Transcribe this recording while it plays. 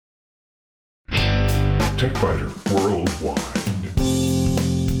TechBiter Worldwide.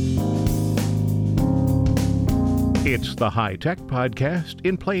 It's the High Tech Podcast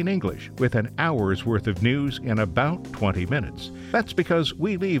in plain English with an hour's worth of news in about 20 minutes. That's because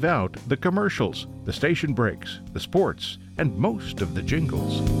we leave out the commercials, the station breaks, the sports, and most of the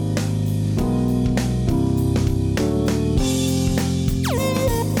jingles.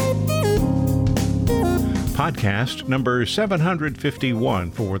 Podcast number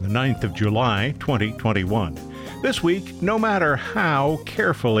 751 for the 9th of July, 2021. This week, no matter how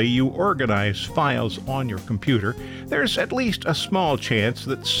carefully you organize files on your computer, there's at least a small chance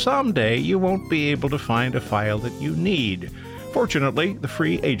that someday you won't be able to find a file that you need. Fortunately, the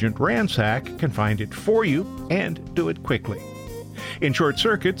free Agent Ransack can find it for you and do it quickly. In short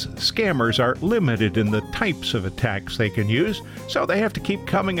circuits, scammers are limited in the types of attacks they can use, so they have to keep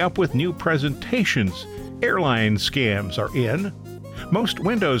coming up with new presentations. Airline scams are in. Most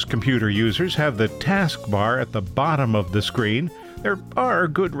Windows computer users have the taskbar at the bottom of the screen. There are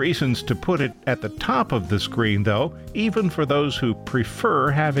good reasons to put it at the top of the screen, though, even for those who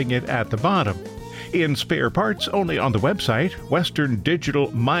prefer having it at the bottom. In spare parts, only on the website, Western Digital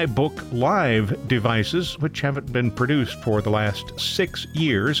MyBook Live devices, which haven't been produced for the last 6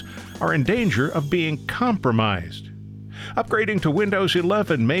 years, are in danger of being compromised. Upgrading to Windows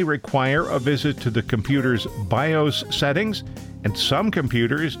 11 may require a visit to the computer's BIOS settings, and some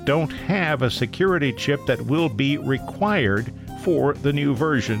computers don't have a security chip that will be required for the new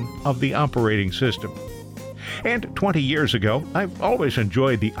version of the operating system. And 20 years ago, I've always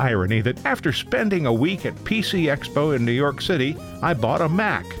enjoyed the irony that after spending a week at PC Expo in New York City, I bought a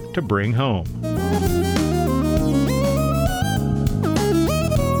Mac to bring home.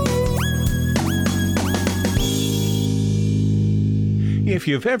 If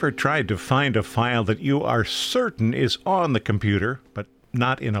you've ever tried to find a file that you are certain is on the computer, but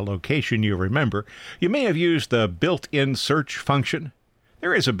not in a location you remember, you may have used the built-in search function.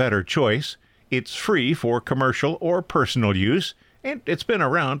 There is a better choice. It's free for commercial or personal use, and it's been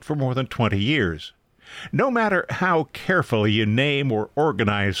around for more than 20 years. No matter how carefully you name or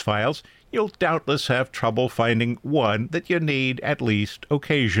organize files, you'll doubtless have trouble finding one that you need at least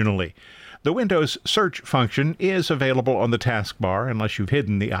occasionally. The Windows search function is available on the taskbar unless you've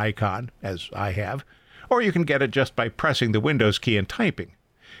hidden the icon, as I have, or you can get it just by pressing the Windows key and typing.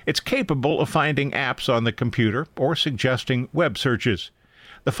 It's capable of finding apps on the computer or suggesting web searches.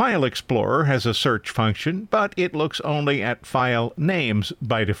 The File Explorer has a search function, but it looks only at file names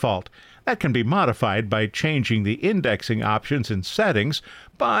by default. That can be modified by changing the indexing options in settings,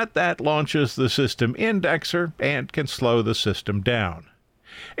 but that launches the system indexer and can slow the system down.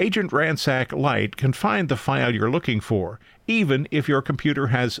 Agent Ransack Lite can find the file you're looking for, even if your computer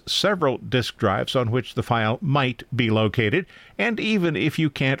has several disk drives on which the file might be located, and even if you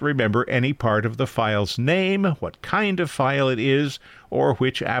can't remember any part of the file's name, what kind of file it is, or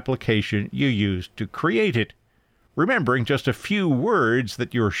which application you used to create it. Remembering just a few words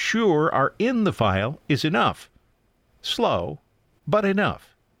that you're sure are in the file is enough. Slow, but enough.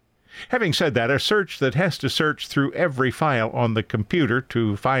 Having said that, a search that has to search through every file on the computer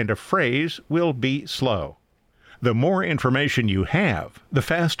to find a phrase will be slow. The more information you have, the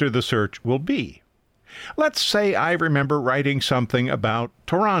faster the search will be. Let's say I remember writing something about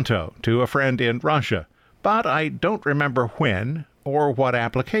Toronto to a friend in Russia, but I don't remember when or what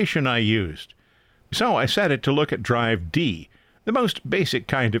application I used. So I set it to look at Drive D. The most basic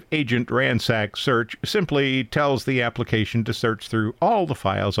kind of Agent Ransack search simply tells the application to search through all the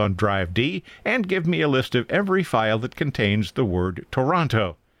files on Drive D and give me a list of every file that contains the word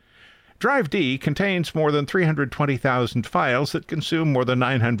Toronto. Drive D contains more than 320,000 files that consume more than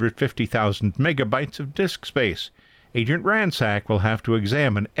 950,000 megabytes of disk space. Agent Ransack will have to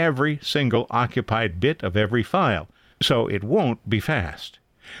examine every single occupied bit of every file, so it won't be fast.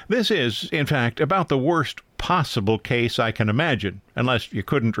 This is, in fact, about the worst possible case I can imagine, unless you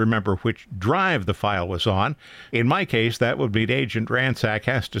couldn't remember which drive the file was on. In my case, that would mean Agent Ransack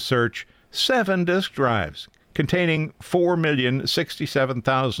has to search 7 disk drives containing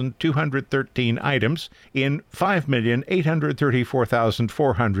 4,067,213 items in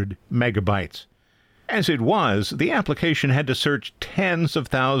 5,834,400 megabytes. As it was, the application had to search tens of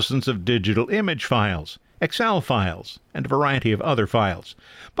thousands of digital image files, Excel files, and a variety of other files.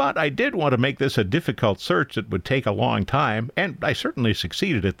 But I did want to make this a difficult search that would take a long time, and I certainly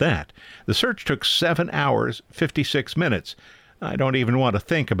succeeded at that. The search took 7 hours, 56 minutes. I don't even want to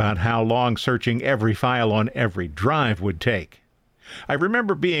think about how long searching every file on every drive would take. I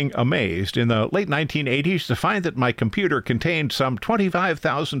remember being amazed in the late 1980s to find that my computer contained some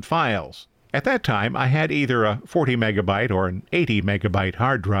 25,000 files. At that time, I had either a 40 megabyte or an 80 megabyte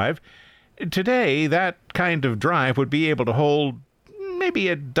hard drive. Today, that kind of drive would be able to hold maybe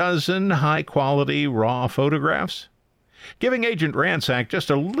a dozen high-quality raw photographs. Giving Agent Ransack just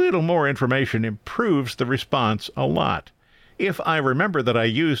a little more information improves the response a lot. If I remember that I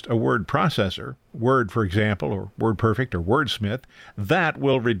used a word processor, Word for example, or WordPerfect or Wordsmith, that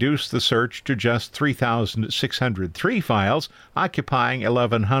will reduce the search to just 3,603 files, occupying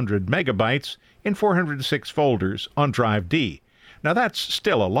 1,100 megabytes in 406 folders on Drive D. Now that's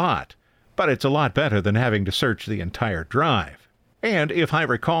still a lot, but it's a lot better than having to search the entire drive. And if I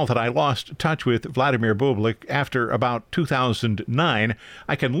recall that I lost touch with Vladimir Bublik after about 2009,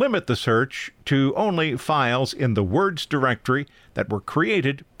 I can limit the search to only files in the Words directory that were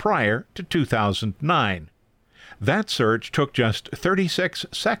created prior to 2009. That search took just 36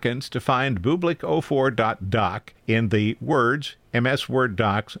 seconds to find bublik04.doc in the Words, MS Word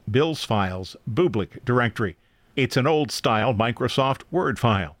Docs, Bills Files, Bublik directory. It's an old-style Microsoft Word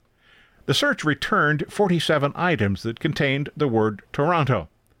file. The search returned 47 items that contained the word Toronto.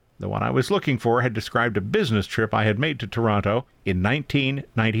 The one I was looking for had described a business trip I had made to Toronto in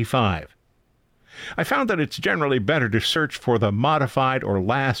 1995. I found that it's generally better to search for the modified or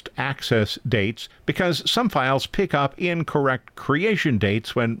last access dates because some files pick up incorrect creation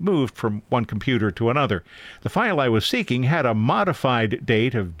dates when moved from one computer to another. The file I was seeking had a modified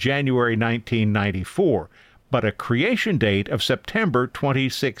date of January 1994. But a creation date of September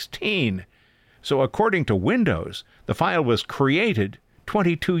 2016. So according to Windows, the file was created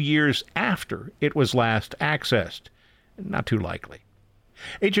 22 years after it was last accessed. Not too likely.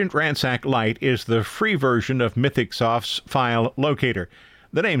 Agent Ransack Lite is the free version of Mythicsoft's File Locator.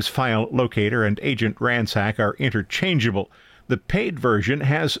 The names File Locator and Agent Ransack are interchangeable. The paid version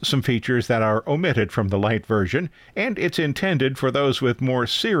has some features that are omitted from the Lite version, and it's intended for those with more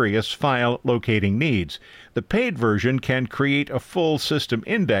serious file locating needs. The paid version can create a full system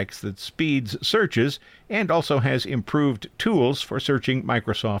index that speeds searches and also has improved tools for searching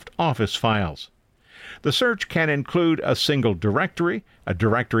Microsoft Office files. The search can include a single directory, a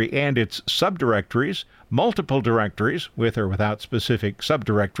directory and its subdirectories, multiple directories with or without specific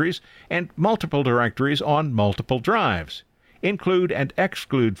subdirectories, and multiple directories on multiple drives. Include and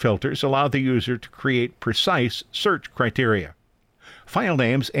exclude filters allow the user to create precise search criteria. File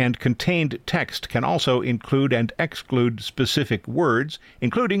names and contained text can also include and exclude specific words,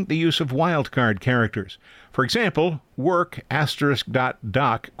 including the use of wildcard characters. For example,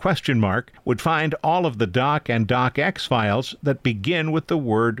 work*.doc would find all of the doc and docx files that begin with the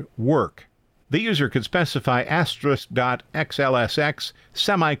word work. The user could specify *.xlsx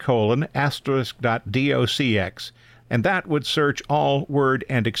 *.docx, and that would search all Word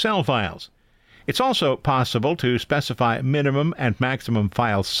and Excel files. It's also possible to specify minimum and maximum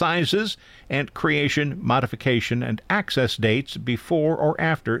file sizes and creation, modification, and access dates before or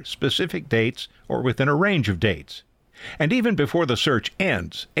after specific dates or within a range of dates. And even before the search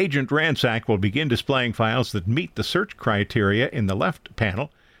ends, Agent Ransack will begin displaying files that meet the search criteria in the left panel.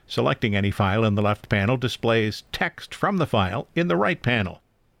 Selecting any file in the left panel displays text from the file in the right panel.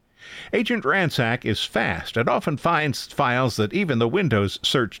 Agent Ransack is fast and often finds files that even the Windows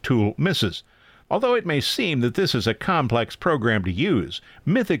search tool misses. Although it may seem that this is a complex program to use,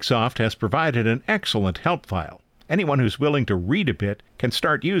 Mythicsoft has provided an excellent help file. Anyone who's willing to read a bit can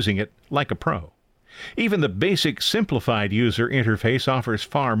start using it like a pro. Even the basic simplified user interface offers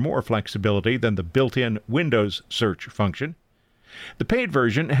far more flexibility than the built-in Windows search function. The paid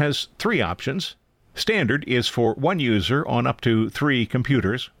version has 3 options. Standard is for one user on up to 3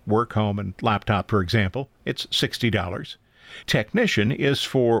 computers, work, home, and laptop, for example. It's $60. Technician is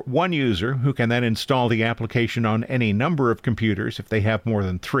for one user who can then install the application on any number of computers if they have more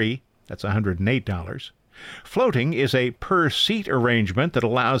than 3. That's $108. Floating is a per-seat arrangement that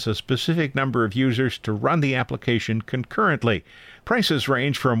allows a specific number of users to run the application concurrently. Prices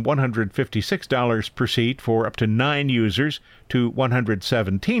range from $156 per seat for up to 9 users to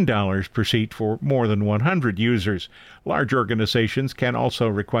 $117 per seat for more than 100 users. Large organizations can also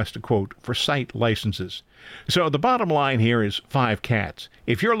request a quote for site licenses. So the bottom line here is 5 cats.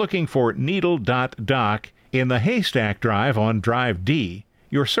 If you're looking for needle.doc in the Haystack drive on Drive D,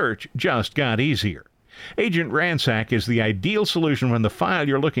 your search just got easier. Agent Ransack is the ideal solution when the file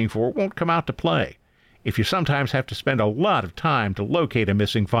you're looking for won't come out to play. If you sometimes have to spend a lot of time to locate a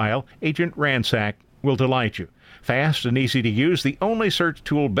missing file, Agent Ransack will delight you. Fast and easy to use, the only search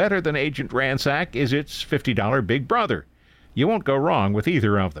tool better than Agent Ransack is its $50 big brother. You won't go wrong with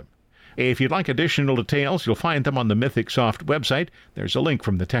either of them. If you'd like additional details, you'll find them on the Mythicsoft website. There's a link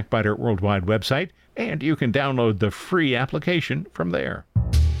from the TechBiter Worldwide website, and you can download the free application from there.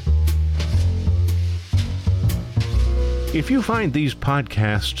 If you find these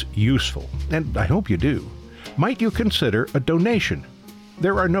podcasts useful, and I hope you do, might you consider a donation?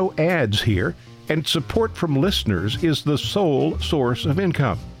 There are no ads here, and support from listeners is the sole source of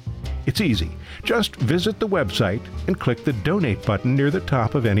income. It's easy. Just visit the website and click the donate button near the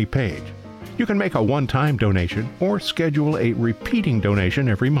top of any page. You can make a one-time donation or schedule a repeating donation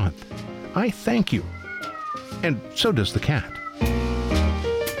every month. I thank you. And so does the cat.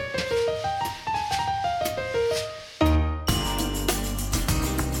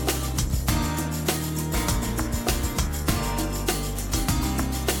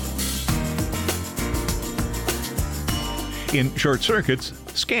 In short circuits,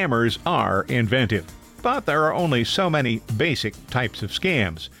 scammers are inventive, but there are only so many basic types of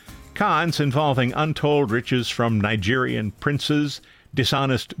scams. Cons involving untold riches from Nigerian princes,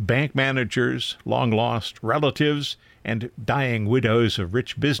 dishonest bank managers, long-lost relatives, and dying widows of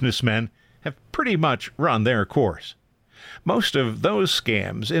rich businessmen have pretty much run their course. Most of those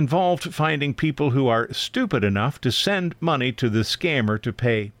scams involved finding people who are stupid enough to send money to the scammer to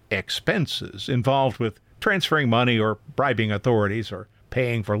pay expenses involved with transferring money or bribing authorities or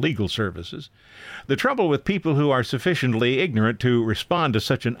paying for legal services. The trouble with people who are sufficiently ignorant to respond to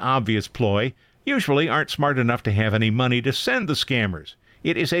such an obvious ploy usually aren't smart enough to have any money to send the scammers.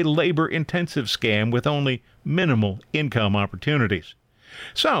 It is a labor-intensive scam with only minimal income opportunities.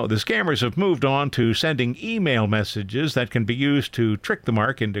 So the scammers have moved on to sending email messages that can be used to trick the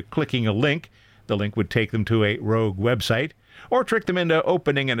mark into clicking a link. The link would take them to a rogue website, or trick them into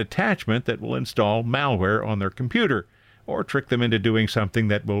opening an attachment that will install malware on their computer, or trick them into doing something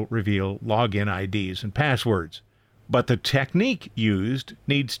that will reveal login IDs and passwords. But the technique used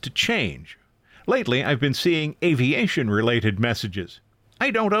needs to change. Lately, I've been seeing aviation-related messages. I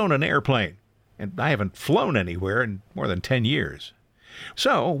don't own an airplane, and I haven't flown anywhere in more than 10 years.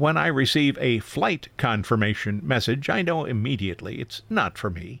 So, when I receive a flight confirmation message, I know immediately it's not for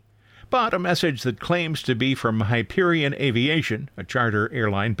me. But a message that claims to be from Hyperion Aviation, a charter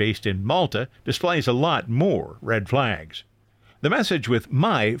airline based in Malta, displays a lot more red flags. The message with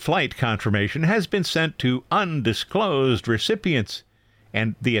my flight confirmation has been sent to undisclosed recipients,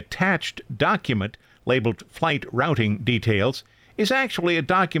 and the attached document, labeled Flight Routing Details, is actually a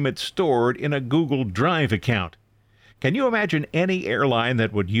document stored in a Google Drive account. Can you imagine any airline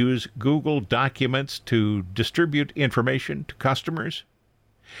that would use Google Documents to distribute information to customers?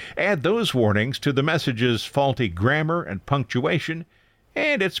 Add those warnings to the message's faulty grammar and punctuation,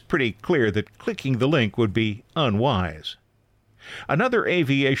 and it's pretty clear that clicking the link would be unwise. Another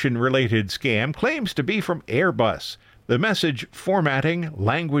aviation-related scam claims to be from Airbus. The message formatting,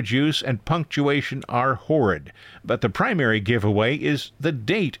 language use, and punctuation are horrid, but the primary giveaway is the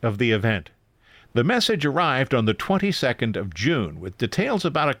date of the event. The message arrived on the 22nd of June with details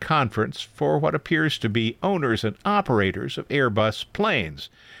about a conference for what appears to be owners and operators of Airbus planes.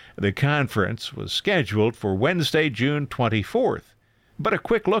 The conference was scheduled for Wednesday, June 24th, but a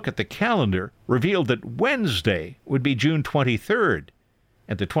quick look at the calendar revealed that Wednesday would be June 23rd,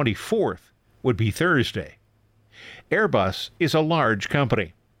 and the 24th would be Thursday. Airbus is a large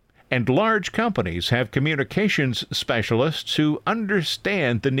company, and large companies have communications specialists who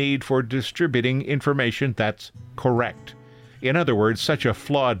understand the need for distributing information that's correct. In other words, such a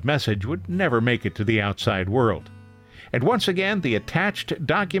flawed message would never make it to the outside world. And once again, the attached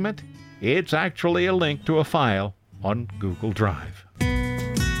document, it's actually a link to a file on Google Drive.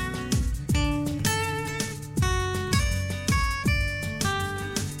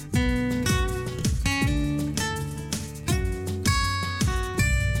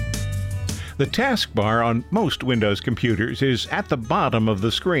 The taskbar on most Windows computers is at the bottom of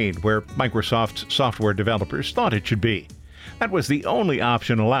the screen, where Microsoft's software developers thought it should be. That was the only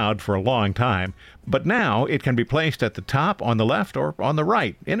option allowed for a long time, but now it can be placed at the top, on the left, or on the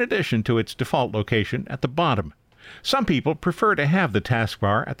right, in addition to its default location at the bottom. Some people prefer to have the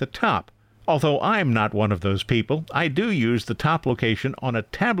taskbar at the top. Although I'm not one of those people, I do use the top location on a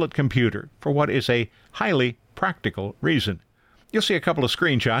tablet computer for what is a highly practical reason. You'll see a couple of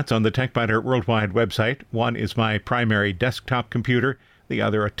screenshots on the TechBiter Worldwide website. One is my primary desktop computer, the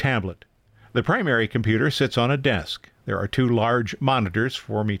other a tablet. The primary computer sits on a desk. There are two large monitors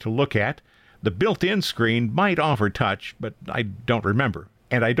for me to look at. The built-in screen might offer touch, but I don't remember.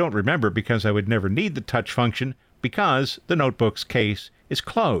 And I don't remember because I would never need the touch function because the notebook's case is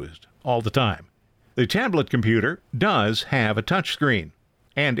closed all the time. The tablet computer does have a touch screen,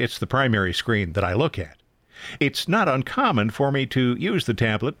 and it's the primary screen that I look at. It's not uncommon for me to use the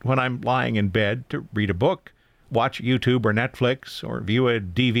tablet when I'm lying in bed to read a book, watch YouTube or Netflix, or view a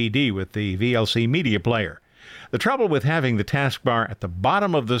DVD with the VLC media player. The trouble with having the taskbar at the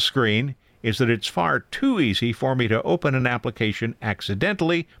bottom of the screen is that it's far too easy for me to open an application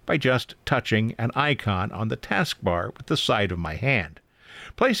accidentally by just touching an icon on the taskbar with the side of my hand.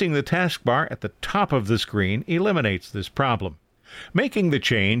 Placing the taskbar at the top of the screen eliminates this problem. Making the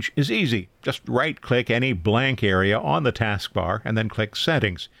change is easy. Just right-click any blank area on the taskbar and then click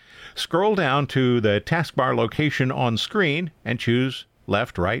Settings. Scroll down to the taskbar location on screen and choose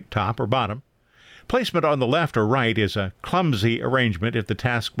left, right, top, or bottom. Placement on the left or right is a clumsy arrangement if the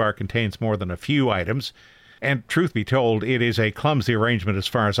taskbar contains more than a few items, and truth be told, it is a clumsy arrangement as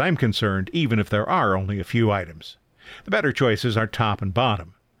far as I'm concerned, even if there are only a few items. The better choices are top and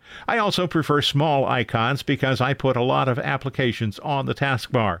bottom. I also prefer small icons because I put a lot of applications on the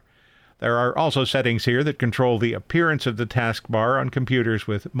taskbar. There are also settings here that control the appearance of the taskbar on computers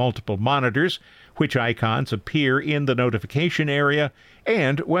with multiple monitors, which icons appear in the notification area,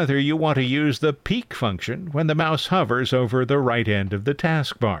 and whether you want to use the peek function when the mouse hovers over the right end of the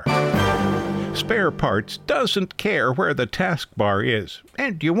taskbar. Spare Parts doesn't care where the taskbar is,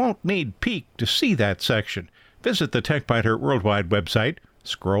 and you won't need peek to see that section. Visit the TechBiter Worldwide website,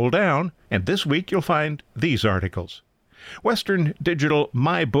 scroll down, and this week you'll find these articles. Western Digital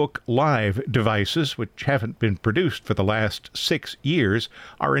MyBook Live devices, which haven't been produced for the last 6 years,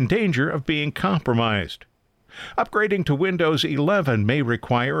 are in danger of being compromised. Upgrading to Windows 11 may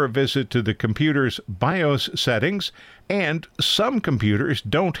require a visit to the computer's BIOS settings, and some computers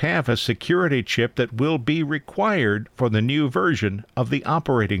don't have a security chip that will be required for the new version of the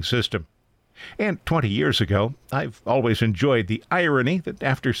operating system. And 20 years ago, I've always enjoyed the irony that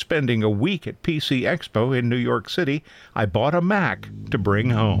after spending a week at PC Expo in New York City, I bought a Mac to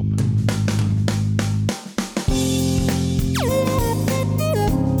bring home.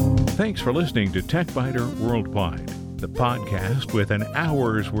 Thanks for listening to TechBiter Worldwide, the podcast with an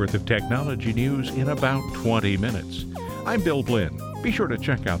hour's worth of technology news in about 20 minutes. I'm Bill Blinn. Be sure to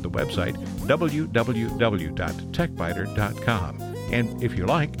check out the website, www.techbiter.com. And if you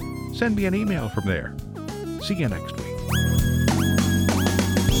like, send me an email from there. See you next week.